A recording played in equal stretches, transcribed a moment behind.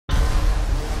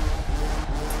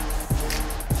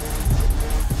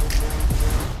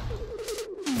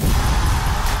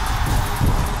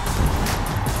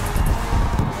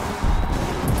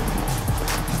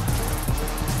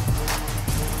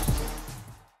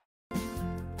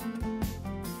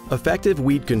Effective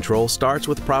weed control starts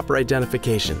with proper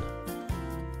identification.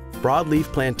 Broadleaf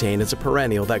plantain is a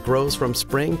perennial that grows from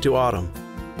spring to autumn.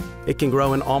 It can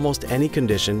grow in almost any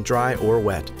condition, dry or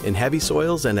wet, in heavy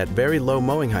soils and at very low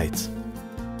mowing heights.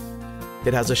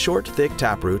 It has a short, thick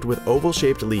taproot with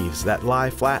oval-shaped leaves that lie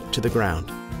flat to the ground.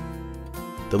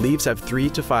 The leaves have 3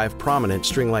 to 5 prominent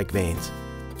string-like veins.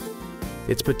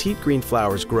 Its petite green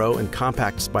flowers grow in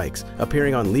compact spikes,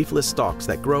 appearing on leafless stalks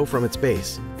that grow from its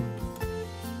base.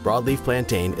 Broadleaf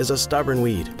plantain is a stubborn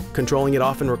weed. Controlling it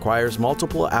often requires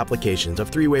multiple applications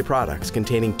of 3-way products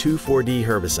containing 2,4-D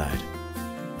herbicide.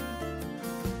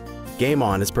 Game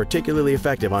On is particularly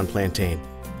effective on plantain.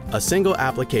 A single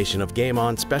application of Game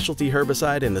On specialty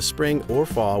herbicide in the spring or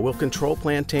fall will control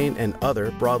plantain and other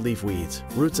broadleaf weeds,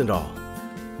 roots and all.